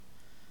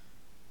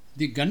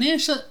The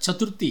Ganesha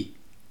Chaturthi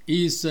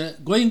is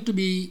going to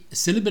be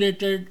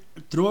celebrated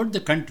throughout the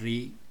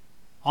country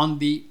on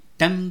the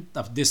 10th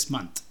of this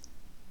month.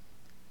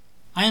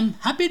 I am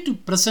happy to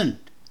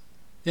present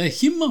a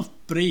hymn of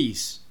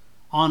praise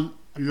on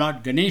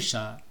Lord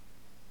Ganesha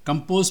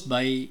composed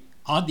by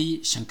Adi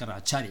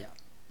Shankaracharya.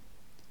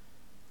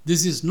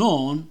 This is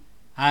known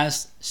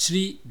as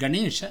Sri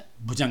Ganesha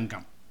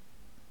Bhujangam.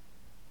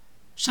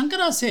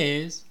 Sankara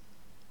says,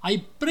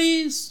 I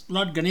praise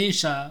Lord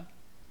Ganesha,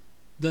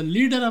 the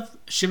leader of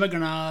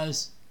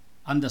Shivaganas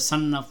and the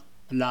son of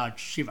Lord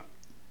Shiva.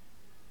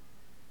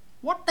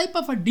 What type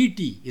of a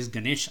deity is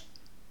Ganesha?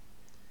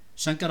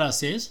 Sankara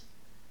says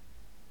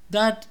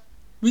that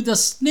with a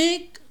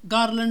snake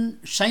garland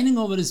shining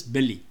over his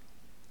belly,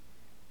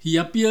 he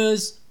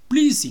appears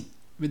pleasing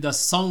with the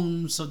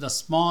sounds of the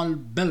small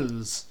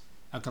bells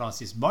across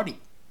his body.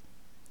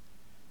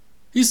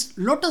 His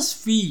lotus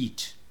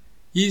feet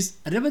is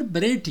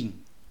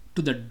reverberating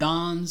to the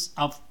dance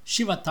of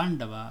Shiva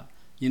Tandava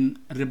in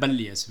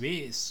rebellious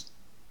ways.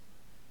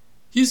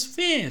 His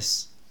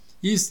face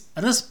is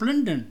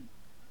resplendent,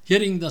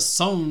 hearing the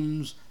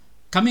sounds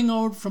coming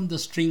out from the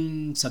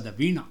strings of the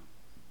veena.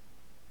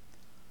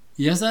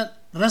 He has a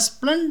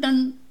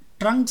resplendent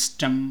trunk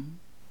stem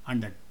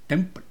and a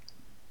temple.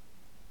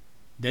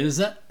 There is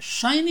a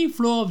shiny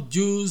flow of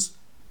juice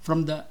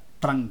from the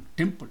trunk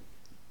temple.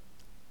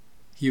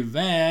 He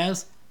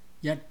wears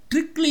a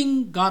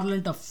trickling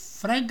garland of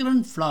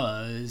fragrant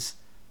flowers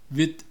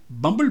with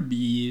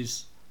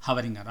bumblebees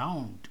hovering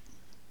around.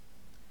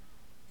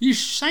 He is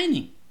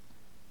shining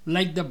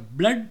like the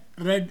blood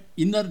red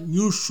inner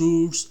new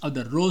shoots of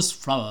the rose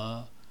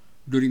flower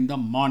during the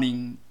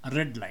morning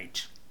red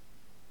light.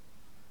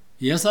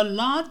 He has a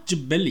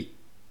large belly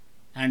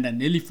and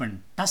an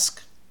elephant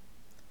tusk.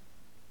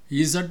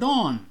 He is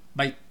adorned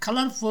by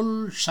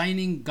colorful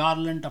shining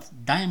garland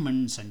of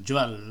diamonds and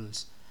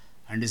jewels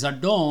and is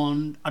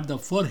adorned at the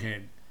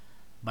forehead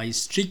by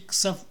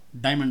streaks of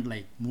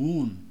diamond-like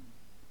moon.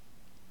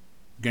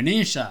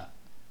 Ganesha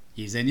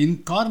is an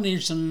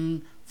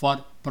incarnation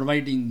for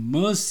providing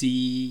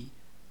mercy,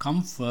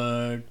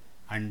 comfort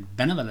and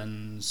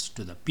benevolence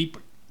to the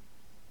people.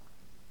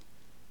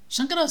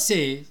 Sankara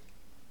says,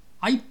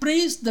 I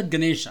praise that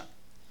Ganesha,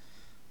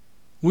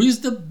 who is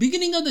the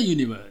beginning of the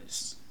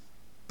universe,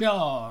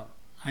 pure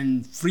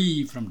and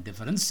free from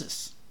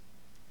differences.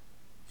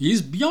 He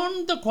is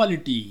beyond the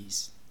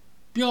qualities,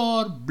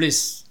 pure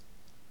bliss,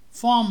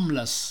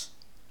 formless,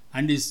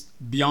 and is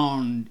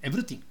beyond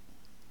everything.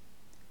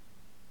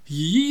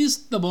 He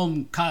is the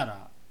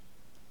Omkara,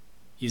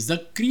 is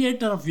the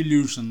creator of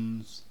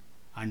illusions,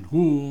 and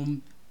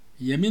whom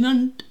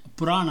eminent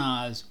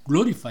Puranas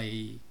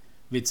glorify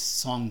with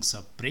songs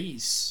of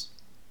praise.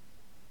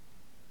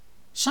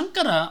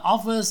 Sankara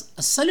offers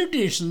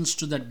salutations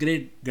to that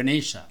great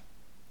Ganesha,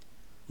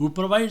 who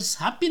provides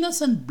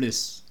happiness and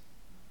bliss,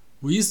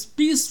 who is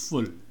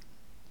peaceful,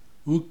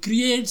 who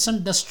creates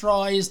and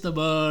destroys the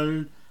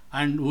world,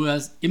 and who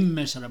has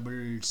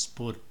immeasurable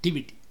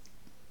sportivity.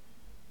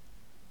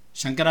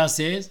 Sankara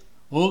says,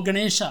 O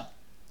Ganesha,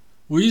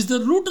 who is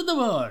the root of the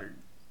world,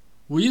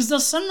 who is the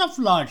son of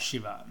Lord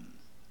Shiva,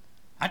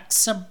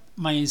 accept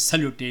my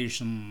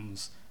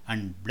salutations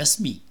and bless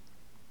me.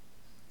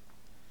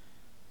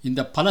 In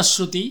the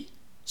Palashruti,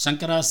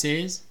 Sankara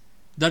says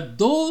that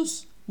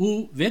those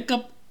who wake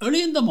up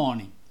early in the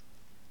morning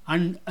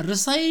and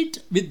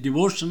recite with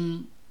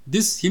devotion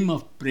this hymn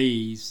of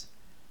praise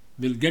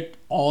will get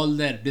all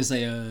their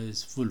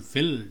desires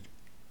fulfilled.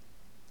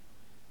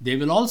 They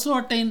will also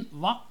attain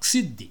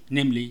Vaksiddhi,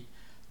 namely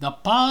the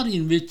power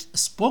in which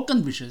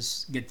spoken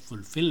wishes get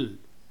fulfilled.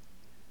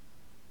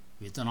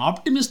 With an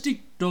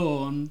optimistic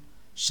tone,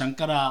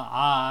 Sankara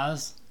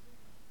asks,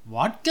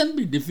 what can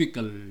be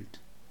difficult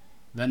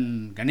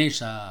when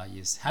Ganesha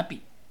is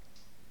happy?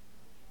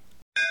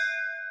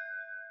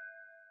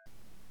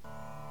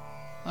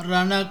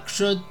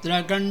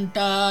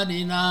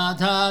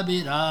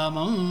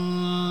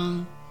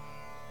 Ranakshudrakantaninadhabiramam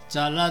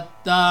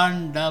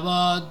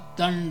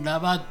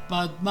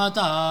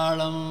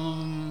Chalattandavoddandavat-padmatalam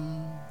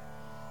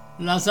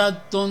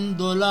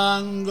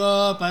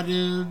Lasattundulango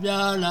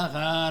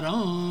parivyalakaram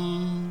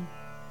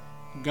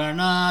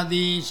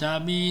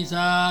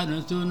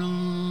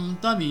Ganadishamisa-nusunum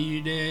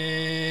tamide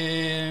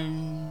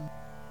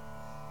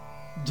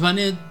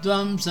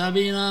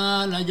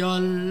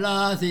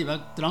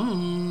Dhvanidvamsavinalayollasivaktam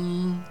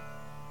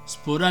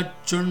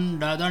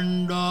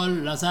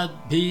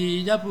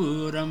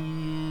Spurachundadandollasadbhijapuram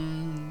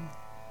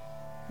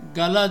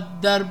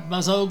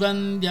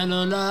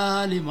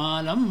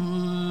Galadarbasaugandyalolalimalam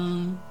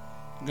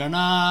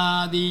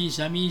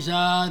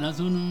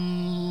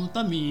Ganadishamisa-nusunum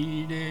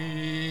tamide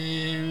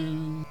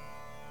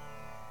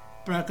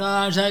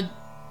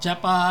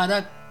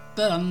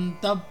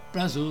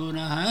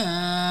Prakashachchaparaktarantaprasunaha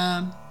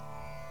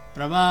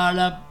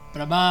Pravala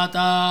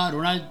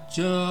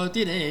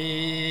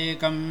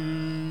Prabhatarunajyotirekam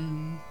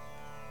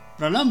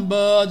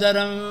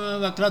Pralambodaram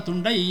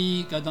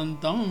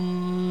Vakratundaikadantam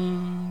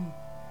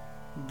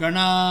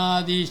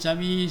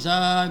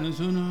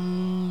Ganadishamisa-nusunum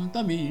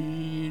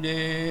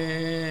tamide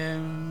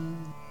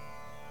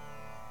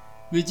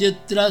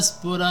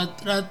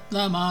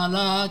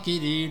विचित्रस्फुरद्रत्नमाला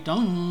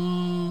किरीटं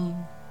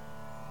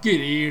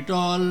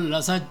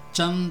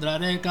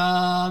किरीटोल्लसच्चन्द्ररेखा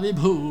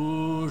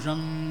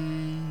विभूषम्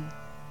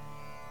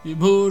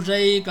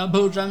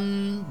विभूषैकभूषं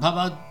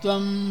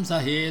भवत्वं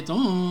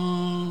सहेतुं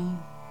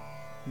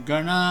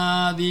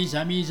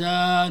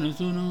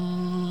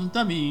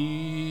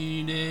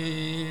गणादिशमिशानुसुनुतमीडे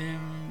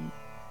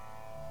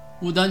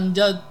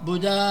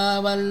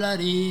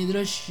उदञ्जद्भुजावल्लरी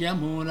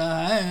दृश्यमूलः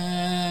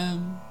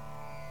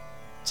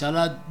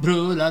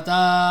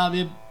चलद्भ्रूलता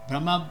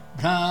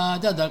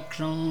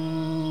विभ्रमभ्राजदक्षं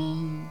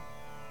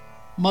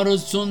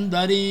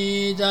मरुत्सुन्दरी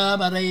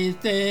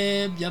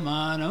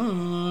चामरैस्तेव्यमानो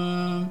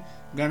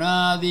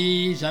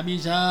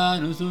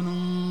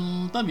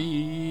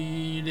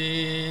गणादिशमिशानुसुनुतमीडे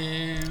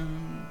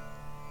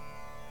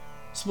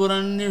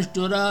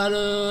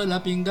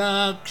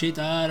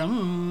स्फुरन्निष्ठुरालोलपिङ्गाक्षितारम्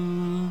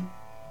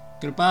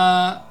कृपा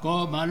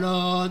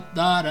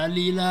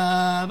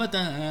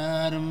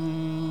कोमलोद्धारलीलावतारम्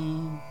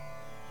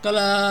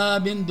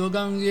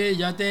कलाबिन्दुगङ्गे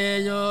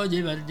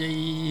यतेयोजिवर्जैः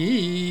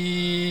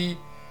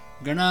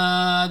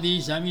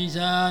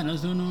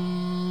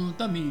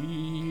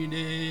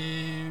गणादिशमिशानुसुनुतमीडे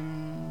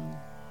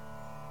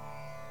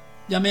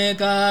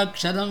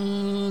यमेकाक्षरं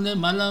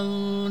निर्मलं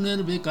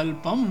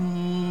निर्विकल्पं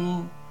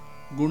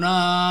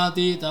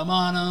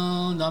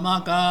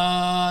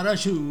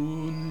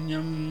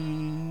गुणातीतमानन्दमकारशून्यम्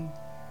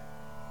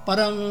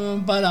परं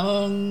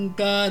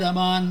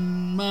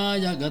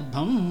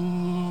परमोङ्कारमान्मायगर्भं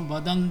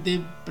वदन्ति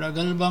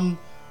प्रगल्भं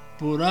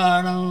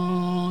पुराणं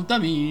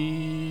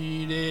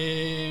तमीडे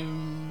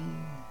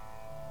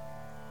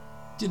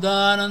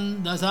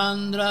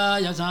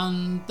चिदानन्दसान्द्राय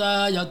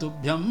शान्ताय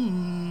तुभ्यं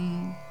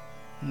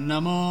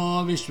नमो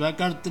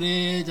विश्वकर्त्रे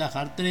च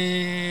हर्त्रे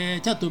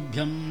च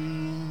तुभ्यं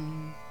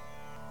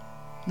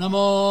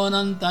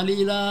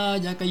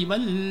नमोऽनन्तलीलाय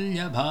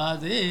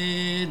कैवल्यभासे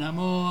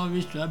नमो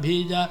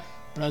विश्वबीज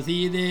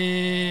प्रसीदे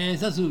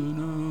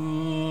ससूनु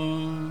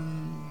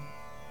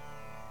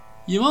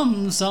इमं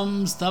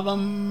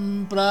संस्तवं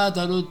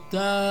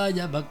प्रातरुत्थाय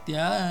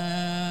भक्त्या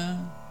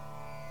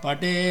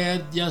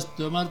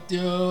पठेद्यस्तु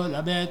मर्त्यो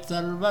लभेत्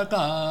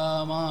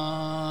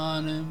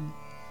सर्वकामान्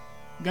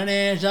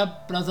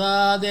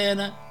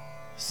गणेशप्रसादेन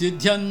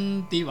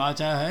सिद्ध्यन्ति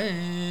वाचः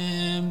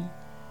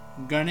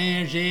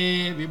गणेशे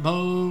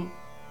विभौ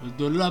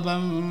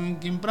दुर्लभं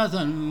किं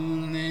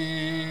प्रसन्ने।